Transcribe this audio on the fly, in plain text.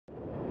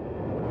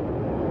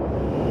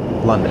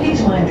London.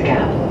 Please mind the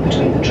gap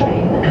between the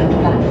train and the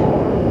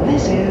platform.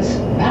 This is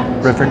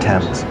River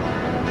Thames.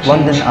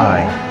 London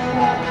Eye.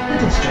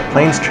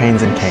 Planes,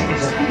 Trains and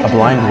Canes. A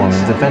blind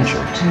woman's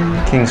adventure.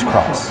 King's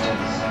Cross.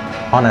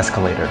 On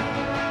escalator.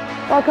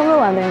 Welcome to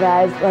London,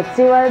 guys. Let's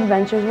see what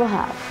adventures we'll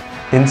have.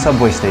 In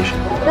subway station.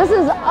 This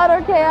is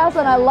utter chaos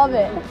and I love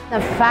it. The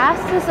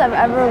fastest I've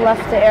ever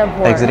left the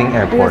airport. Exiting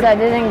airport. Because I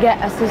didn't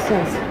get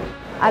assistance.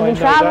 I've been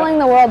traveling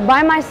the world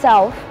by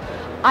myself.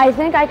 I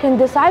think I can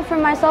decide for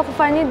myself if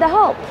I need the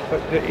help.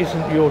 But it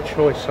isn't your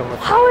choice, I'm afraid.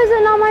 How is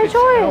it not my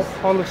choice? It's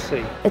our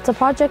policy. It's a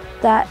project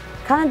that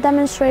kind of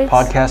demonstrates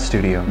Podcast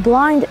studio.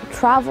 blind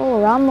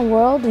travel around the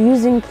world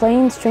using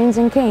planes, trains,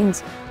 and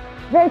canes.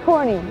 Very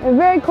corny. A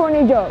very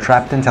corny joke.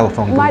 Trapped in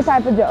telephone booth. My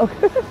type of joke.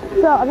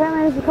 So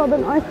apparently this is called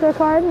an oyster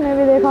card.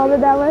 Maybe they called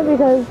it that way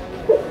because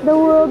the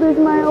world is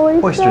my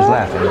oyster. Oysters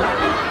laughing.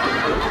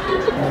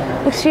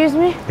 Excuse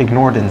me?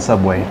 Ignored in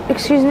subway.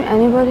 Excuse me,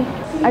 anybody?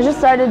 I just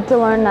started to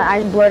learn that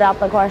I blurt out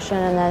the question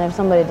and then if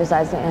somebody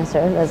decides to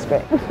answer, that's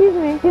great. Excuse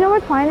me, do you know where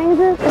Twinings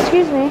is?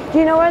 Excuse me, do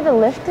you know where the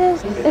lift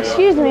is?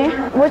 Excuse me,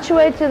 which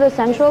way to the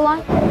central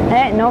line?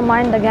 Hey, no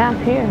mind the gap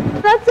here.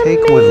 That's Cake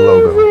amazing! with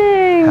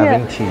logo.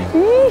 Having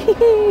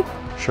tea.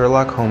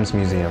 Sherlock Holmes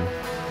Museum.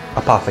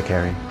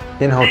 Apothecary.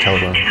 In hotel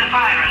room. It's a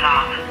fire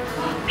alarm.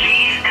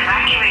 Please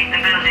evacuate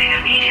the building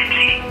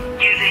immediately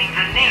using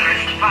the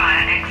nearest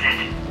fire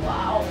exit.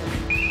 Wow.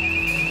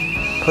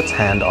 Puts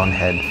hand on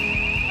head.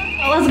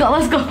 Let's go,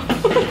 let's go.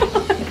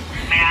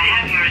 May I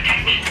have your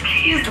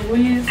attention,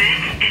 please?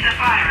 This is a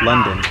fire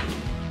alarm.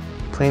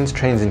 London. Planes,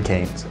 Trains and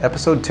Canes.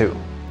 Episode 2.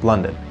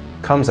 London.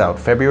 Comes out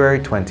February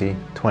 20,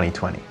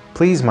 2020.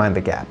 Please mind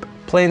the gap.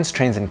 Planes,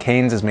 Trains and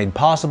Canes is made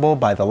possible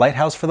by the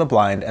LightHouse for the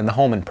Blind and the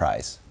Holman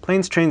Prize.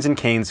 Planes, Trains and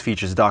Canes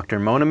features Dr.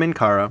 Mona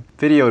Minkara,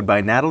 videoed by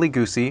Natalie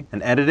Guse,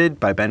 and edited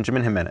by Ted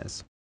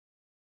Jimenez.